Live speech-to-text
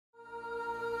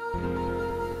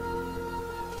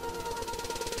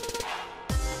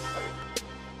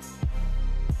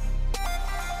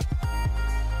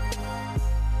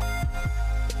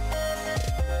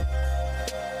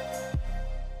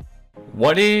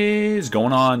What is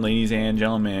going on, ladies and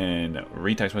gentlemen?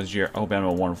 Retext Message here. I hope you're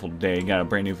having a wonderful day. Got a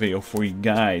brand new video for you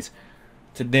guys.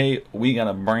 Today, we got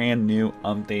a brand new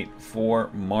update for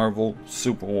Marvel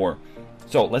Super War.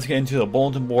 So, let's get into the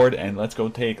bulletin board and let's go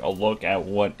take a look at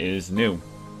what is new.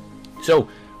 So,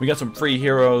 we got some free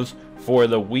heroes for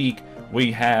the week.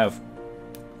 We have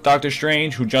Doctor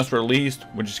Strange, who just released,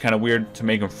 which is kind of weird to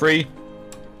make him free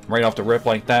right off the rip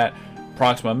like that.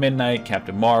 Proxima Midnight,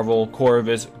 Captain Marvel,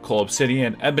 Corvus, Cole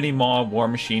Obsidian, Ebony Maw, War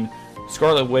Machine,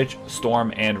 Scarlet Witch,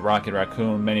 Storm, and Rocket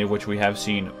Raccoon, many of which we have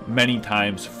seen many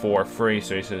times for free,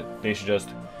 so they should just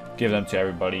give them to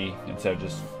everybody instead of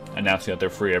just announcing that they're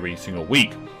free every single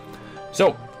week.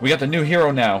 So, we got the new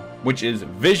hero now, which is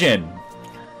Vision.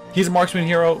 He's a marksman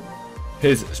hero.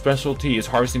 His specialty is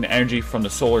harvesting the energy from the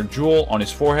solar jewel on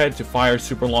his forehead to fire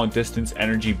super long distance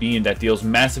energy beam that deals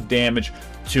massive damage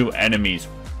to enemies.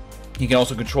 He can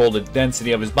also control the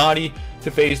density of his body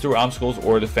to phase through obstacles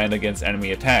or defend against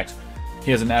enemy attacks. He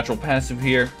has a natural passive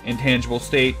here, Intangible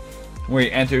State, where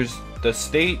he enters the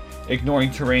state,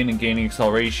 ignoring terrain and gaining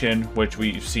acceleration, which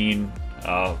we've seen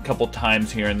a couple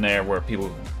times here and there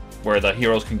where the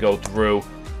heroes can go through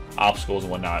obstacles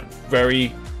and whatnot.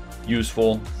 Very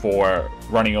useful for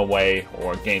running away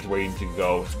or getting to where you need to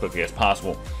go as quickly as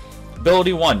possible.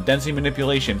 Ability 1, Density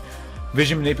Manipulation.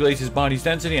 Vision manipulates his body's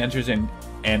density, enters in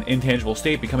an intangible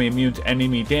state, becoming immune to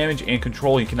enemy damage and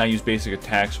control. He cannot use basic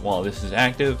attacks while this is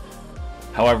active.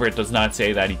 However, it does not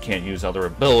say that he can't use other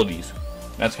abilities.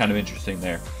 That's kind of interesting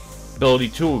there. Ability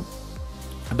 2.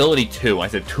 I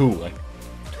said 2,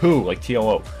 like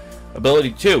T-O-O.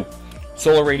 Ability 2.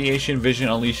 Solar Radiation. Vision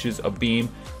unleashes a beam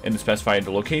in the specified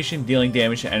location, dealing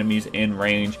damage to enemies in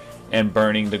range and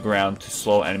burning the ground to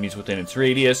slow enemies within its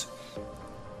radius.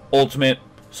 Ultimate.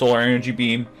 Solar Energy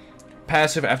Beam.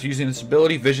 Passive, after using this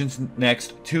ability, Vision's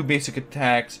next 2 basic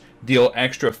attacks deal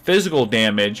extra physical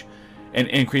damage and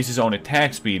increase his own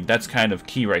attack speed. That's kind of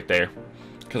key right there,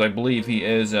 because I believe he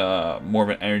is more of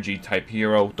an energy type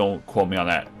hero. Don't quote me on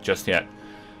that just yet.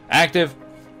 Active,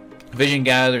 Vision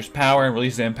gathers power and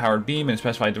releases an empowered beam in a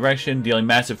specified direction, dealing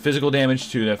massive physical damage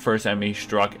to the first enemy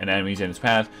struck and enemies in his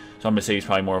path. So I'm going to say he's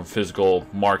probably more of a physical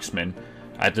marksman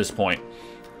at this point.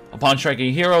 Upon striking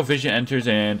a hero, Vision enters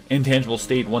an intangible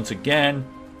state once again.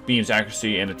 Beam's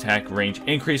accuracy and attack range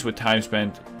increase with time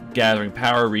spent gathering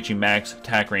power, reaching max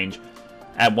attack range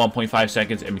at 1.5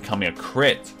 seconds and becoming a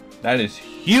crit. That is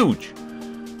huge!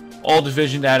 All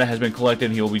Vision data has been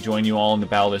collected. He will be joining you all in the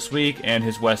battle this week, and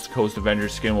his West Coast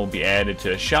Avengers skin will be added to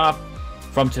the shop.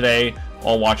 From today,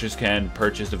 all watchers can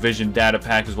purchase the Vision data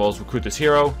pack as well as recruit this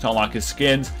hero to unlock his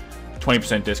skins.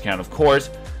 20% discount, of course.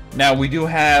 Now, we do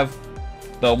have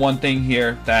the one thing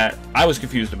here that I was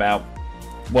confused about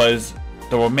was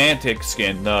the romantic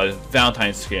skin, the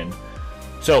Valentine skin.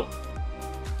 So,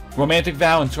 Romantic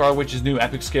Vow and Scarlet Witch's new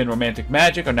epic skin, Romantic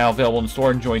Magic, are now available in the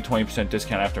store, enjoying 20%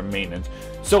 discount after maintenance.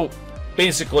 So,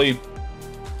 basically,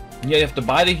 you have to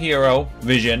buy the hero,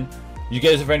 Vision. You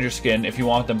get his Avenger skin if you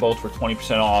want them both for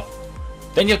 20% off.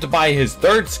 Then you have to buy his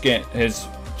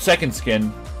second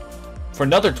skin, for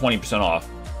another 20% off.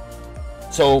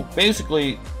 So,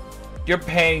 basically, you're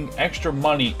paying extra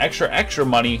money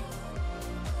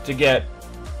to get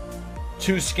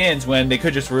 2 skins when they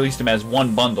could just release them as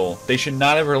one bundle. They should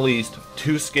not have released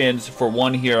 2 skins for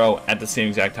one hero at the same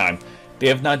exact time. They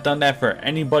have not done that for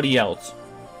anybody else,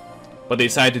 but they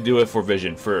decided to do it for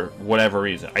Vision for whatever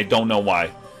reason. I don't know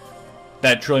why.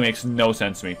 That truly makes no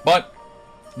sense to me. But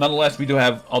nonetheless, we do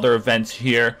have other events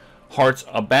here. Hearts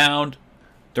Abound.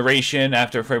 Duration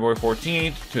after February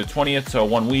 14th to the 20th, so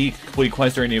 1 week. Complete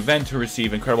quests during the event to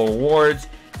receive incredible rewards.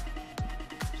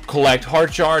 Collect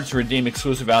heart shards to redeem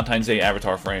exclusive Valentine's Day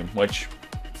avatar frame, which,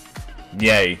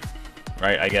 yay,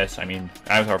 right? I guess, I mean,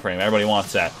 avatar frame, everybody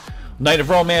wants that. Night of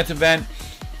Romance event,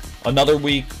 another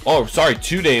week,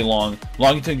 2-day long.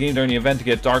 Log into the game during the event to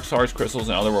get Dark Stars, crystals,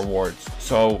 and other rewards.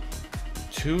 So,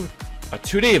 a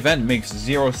 2-day event makes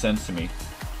 0 sense to me.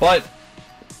 But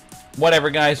whatever,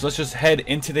 guys, let's just head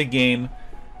into the game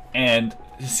and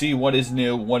see what is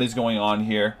new, what is going on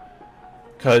here,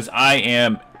 because I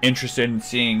am interested in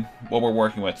seeing what we're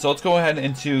working with. So let's go ahead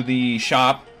into the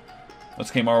shop.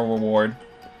 Let's claim our reward.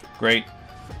 Great.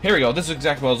 Here we go. This is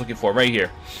exactly what I was looking for right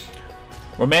here.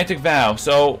 Romantic Vow.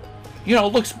 So, you know,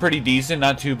 it looks pretty decent,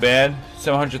 not too bad.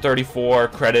 734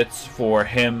 credits for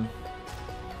him,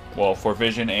 well, for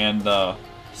Vision and the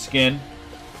skin.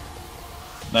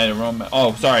 Night of Romance.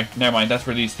 Oh, sorry. Never mind. That's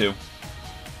for these 2.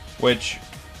 Which,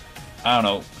 I don't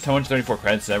know. 734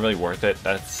 credits. Is that really worth it?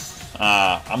 That's,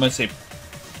 I'm gonna say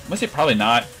probably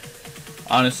not,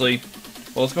 honestly.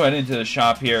 Well, let's go ahead into the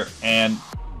shop here and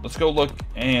let's go look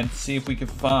and see if we can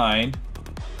find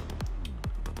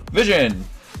Vision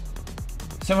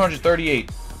 738,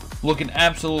 looking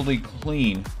absolutely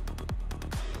clean.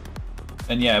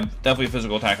 And yeah, definitely a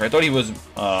physical attacker. I thought he was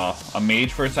a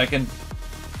mage for a second,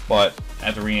 but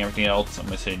after reading everything else, I'm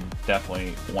gonna say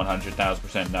definitely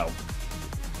 100,000% no.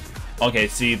 Okay,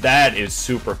 see, that is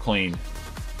super clean.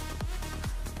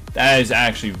 That is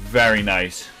actually very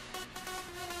nice.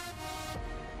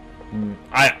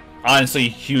 I honestly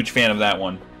huge fan of that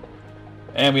one.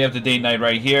 And we have the Date Night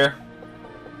right here,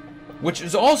 which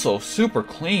is also super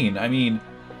clean. I mean,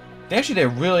 they actually did a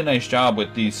really nice job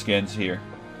with these skins here.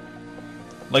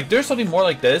 Like, there's something more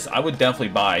like this, I would definitely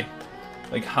buy.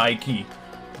 Like, high key.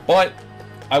 But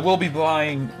I will be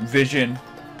buying Vision.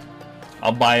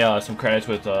 I'll buy some credits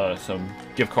with some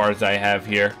gift cards that I have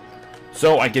here.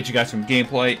 So I get you guys some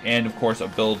gameplay and, of course, a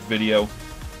build video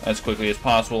as quickly as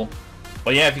possible.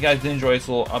 But yeah, if you guys did enjoy this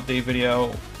little update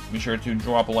video, be sure to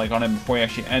drop a like on it. Before we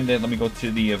actually end it, let me go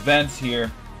to the events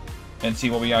here and see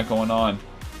what we got going on.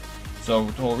 So,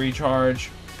 total recharge,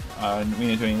 we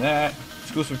ain't doing that.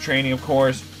 Exclusive training, of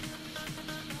course.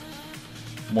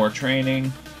 More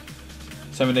training.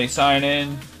 7-day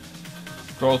sign-in.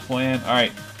 Growth plan.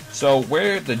 Alright, so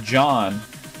where the John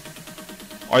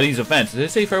are these events? Did it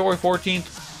say February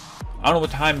 14th? I don't know what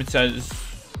time it says.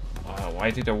 Why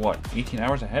I think they're, what, 18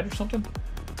 hours ahead or something?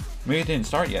 Maybe it didn't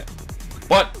start yet.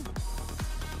 But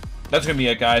that's going to be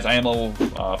it, guys. I am level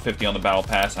 50 on the Battle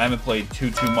Pass. I haven't played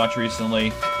too much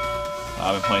recently.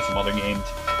 I've been playing some other games.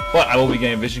 But I will be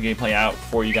getting Vision gameplay out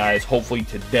for you guys, hopefully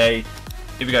today.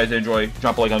 If you guys did enjoy,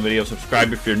 drop a like on the video,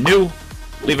 subscribe if you're new,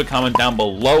 leave a comment down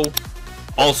below.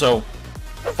 Also,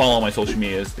 follow my social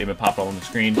medias. They've been popping up on the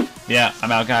screen. Yeah,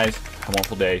 I'm out, guys. Have a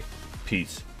wonderful day.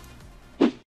 Peace.